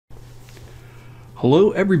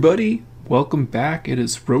Hello everybody, welcome back. It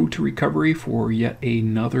is Road to Recovery for yet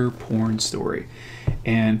another porn story.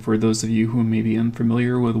 And for those of you who may be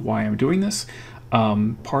unfamiliar with why I'm doing this,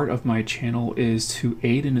 part of my channel is to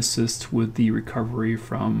aid and assist with the recovery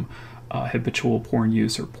from habitual porn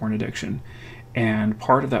use or porn addiction. And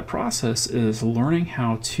part of that process is learning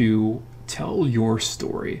how to tell your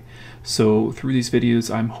story. So through these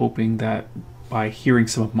videos, I'm hoping that by hearing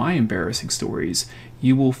some of my embarrassing stories,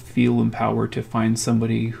 you will feel empowered to find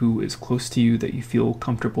somebody who is close to you that you feel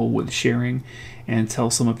comfortable with sharing and tell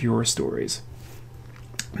some of your stories.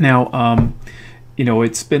 Now,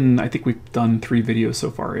 it's been, I think we've done 3 videos so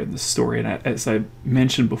far in this story, and as I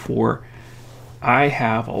mentioned before, I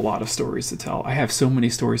have a lot of stories to tell. I have so many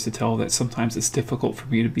stories to tell that sometimes it's difficult for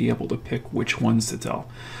me to be able to pick which ones to tell.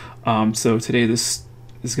 So today this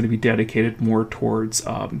is going to be dedicated more towards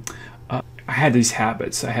I had these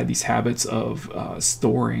habits. I had these habits of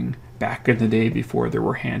storing, back in the day before there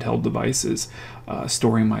were handheld devices,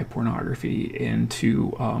 storing my pornography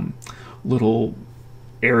into little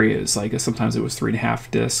areas. Like sometimes it was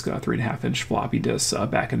 3.5 disc, 3.5-inch floppy disks.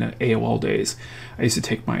 Back in the AOL days, I used to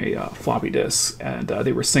take my floppy disks, and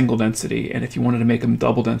they were single density. And if you wanted to make them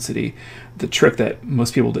double density, the trick that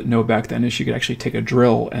most people didn't know back then is you could actually take a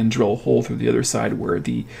drill and drill a hole through the other side where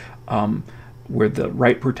the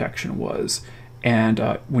write protection was, and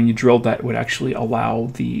when you drilled that, it would actually allow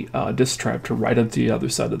the disk drive to write onto the other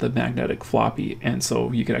side of the magnetic floppy, and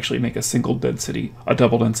so you could actually make a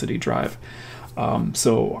double density drive.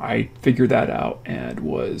 So I figured that out and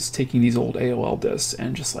was taking these old AOL disks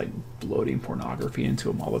and just like loading pornography into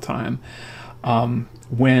them all the time.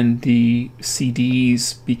 When the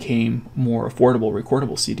CDs became more affordable,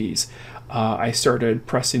 recordable CDs, I started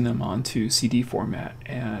pressing them onto CD format,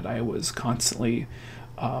 and I was constantly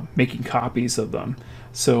making copies of them.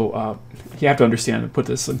 So you have to understand and put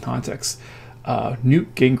this in context.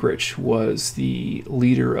 Newt Gingrich was the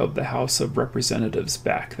leader of the House of Representatives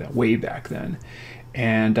way back then,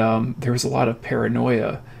 and there was a lot of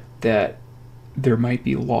paranoia that there might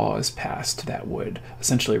be laws passed that would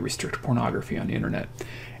essentially restrict pornography on the internet.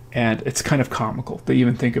 And it's kind of comical to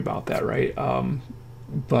even think about that, right?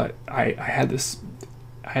 But I had this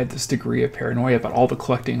degree of paranoia about all the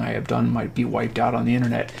collecting I have done might be wiped out on the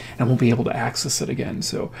internet and I won't be able to access it again.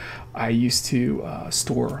 So I used to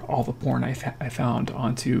store all the porn I found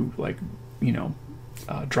onto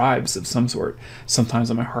drives of some sort. Sometimes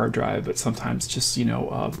on my hard drive, but sometimes just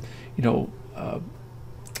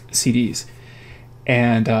CDs.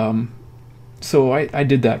 And so I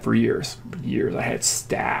did that for years. I had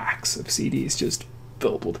stacks of CDs just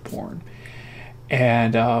filled with porn.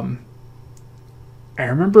 And I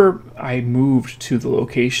remember I moved to the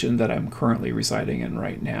location that I'm currently residing in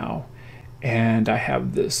right now, and I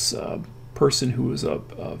have this person who was a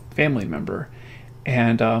family member,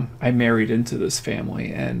 and I married into this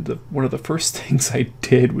family. And one of the first things I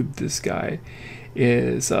did with this guy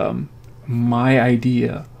is my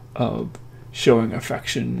idea of showing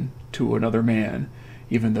affection to another man,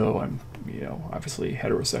 even though I'm obviously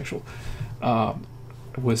heterosexual,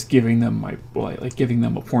 was giving them giving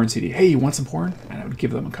them a porn CD. Hey, you want some porn? And I would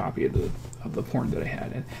give them a copy of the porn that I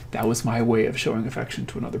had, and that was my way of showing affection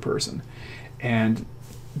to another person. And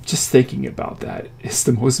just thinking about that is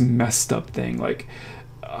the most messed up thing.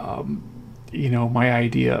 My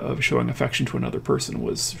idea of showing affection to another person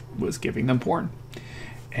was giving them porn,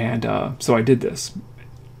 and so I did this,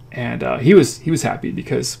 and he was happy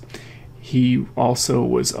because he also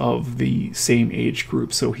was of the same age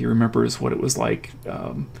group, so he remembers what it was like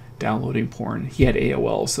downloading porn. He had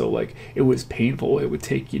AOL, so it was painful. It would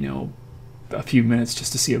take a few minutes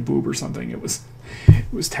just to see a boob or something. It was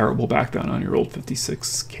terrible back then on your old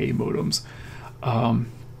 56K modems.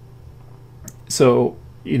 So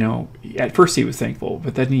at first he was thankful,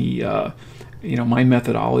 but then he my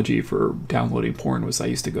methodology for downloading porn was I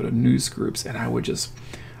used to go to news groups, and I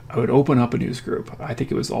would open up a news group. I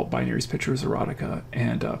think it was Alt Binaries Pictures Erotica,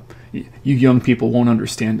 and you young people won't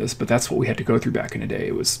understand this, but that's what we had to go through back in the day.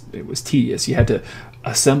 It was tedious. You had to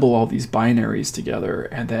assemble all these binaries together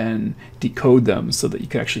and then decode them so that you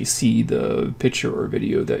could actually see the picture or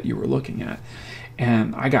video that you were looking at.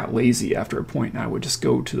 And I got lazy after a point, and I would just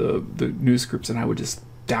go to the news groups and I would just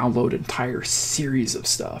download an entire series of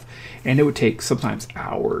stuff, and it would take sometimes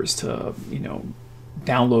hours to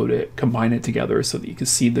download it, combine it together so that you could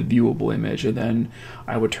see the viewable image, and then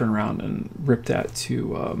I would turn around and rip that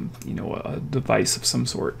to a device of some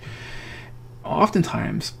sort.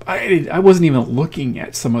 Oftentimes I wasn't even looking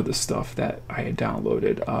at some of the stuff that I had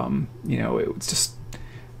downloaded. It was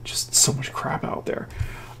just so much crap out there.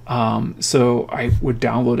 So I would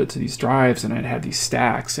download it to these drives, and I'd have these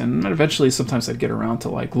stacks, and eventually sometimes I'd get around to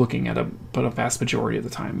like looking at them, but a vast majority of the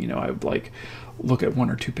time, you know, I would like look at 1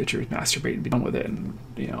 or 2 pictures, masturbate, and be done with it. And,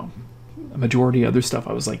 you know, a majority of other stuff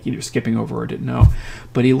I was like either skipping over or didn't know.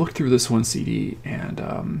 But he looked through this one CD,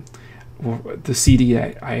 and the CD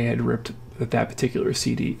I had ripped, that particular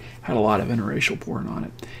CD had a lot of interracial porn on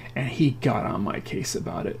it, and he got on my case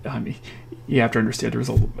about it. I mean, you have to understand, he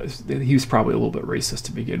was probably a little bit racist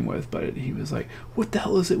to begin with, but he was like, "What the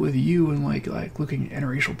hell is it with you and like looking at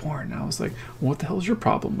interracial porn?" And I was like, "What the hell is your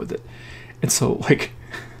problem with it?" And so like,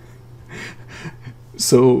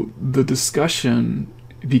 so the discussion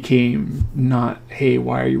became not, "Hey,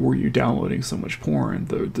 why were you downloading so much porn?"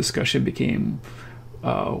 The discussion became,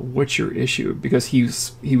 "What's your issue?" Because he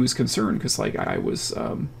was concerned because like I was,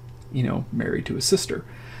 you know, married to his sister,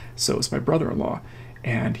 so it's my brother-in-law,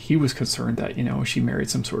 and he was concerned that, you know, she married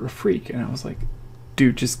some sort of freak. And I was like,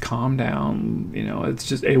 "Dude, just calm down." You know,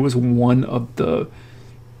 it was one of the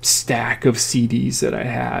stack of CDs that I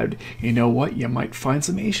had. You know what? You might find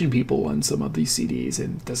some Asian people on some of these CDs,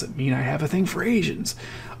 and it doesn't mean I have a thing for Asians.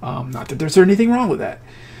 Not that there's anything wrong with that.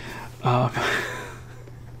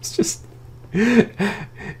 It's just,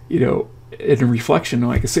 you know, in reflection,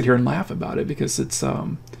 I can sit here and laugh about it because it's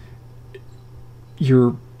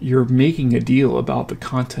you're making a deal about the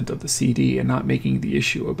content of the CD and not making the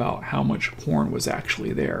issue about how much porn was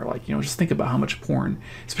actually there. Like, you know, just think about how much porn,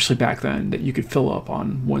 especially back then, that you could fill up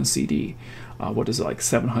on one CD. What is it, like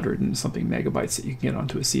 700 and something megabytes that you can get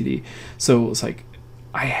onto a CD? So it's like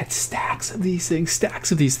I had stacks of these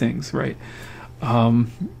things, right?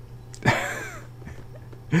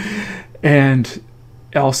 And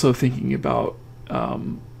also thinking about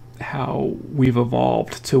how we've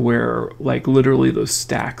evolved to where, like, literally those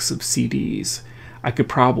stacks of CDs, I could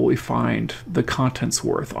probably find the contents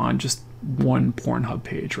worth on just one Pornhub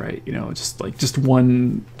page, right? You know, just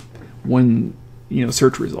one you know,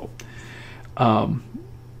 search result.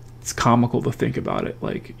 It's comical to think about it.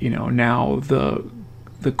 Like, you know, now the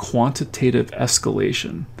quantitative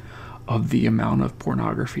escalation of the amount of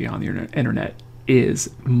pornography on the internet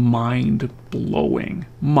is mind-blowing.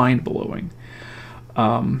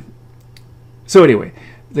 So anyway,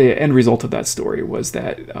 the end result of that story was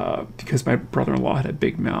that because my brother-in-law had a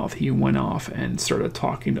big mouth, he went off and started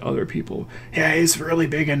talking to other people. Yeah, he's really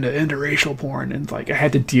big into interracial porn, and like I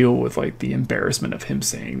had to deal with like the embarrassment of him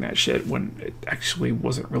saying that shit when it actually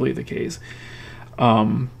wasn't really the case.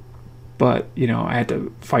 But you know, I had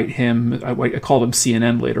to fight him. I called him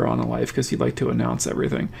CNN later on in life because he liked to announce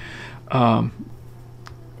everything.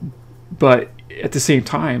 But at the same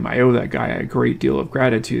time, I owe that guy a great deal of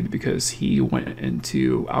gratitude because he went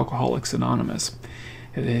into Alcoholics Anonymous.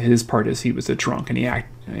 His part is he was a drunk, and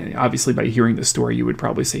obviously by hearing the story, you would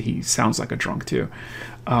probably say he sounds like a drunk too.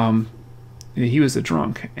 He was a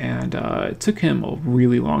drunk, and it took him a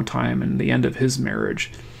really long time and the end of his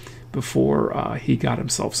marriage before he got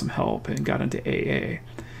himself some help and got into AA.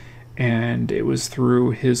 And it was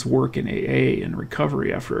through his work in AA and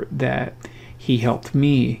recovery effort that he helped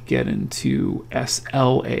me get into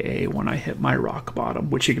SLAA when I hit my rock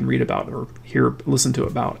bottom, which you can read about or listen to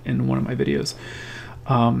about in one of my videos.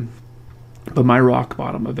 But my rock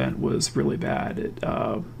bottom event was really bad. It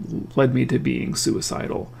led me to being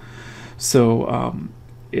suicidal. So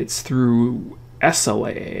it's through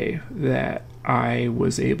SLAA that I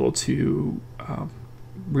was able to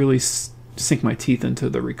really sink my teeth into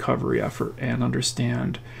the recovery effort and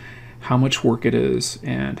understand how much work it is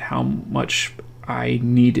and how much I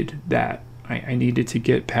needed that. I needed to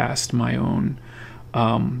get past my own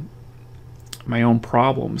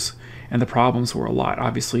problems, and the problems were a lot.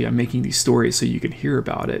 Obviously, I'm making these stories so you can hear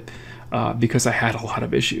about it because I had a lot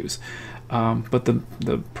of issues. But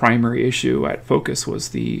the primary issue at focus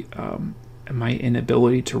was my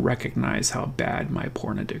inability to recognize how bad my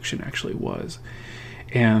porn addiction actually was.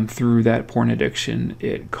 And through that porn addiction,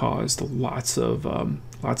 it caused lots of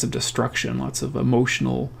destruction, lots of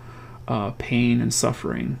emotional pain and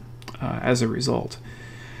suffering as a result.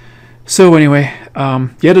 So anyway,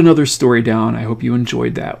 yet another story down. I hope you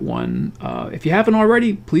enjoyed that one. If you haven't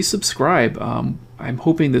already, please subscribe. I'm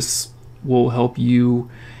hoping this will help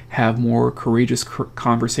you have more courageous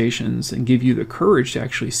conversations and give you the courage to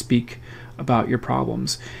actually speak about your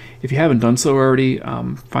problems. If you haven't done so already,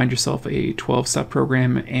 find yourself a 12-step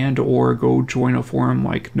program and/or go join a forum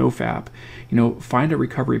like NoFap. You know, find a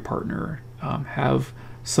recovery partner. Have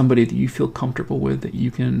somebody that you feel comfortable with, that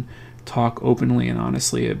you can talk openly and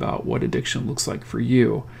honestly about what addiction looks like for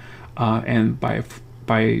you. And by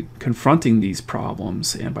confronting these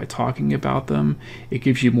problems and by talking about them, it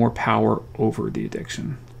gives you more power over the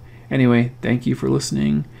addiction. Anyway, thank you for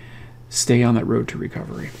listening. Stay on that road to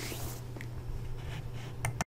recovery.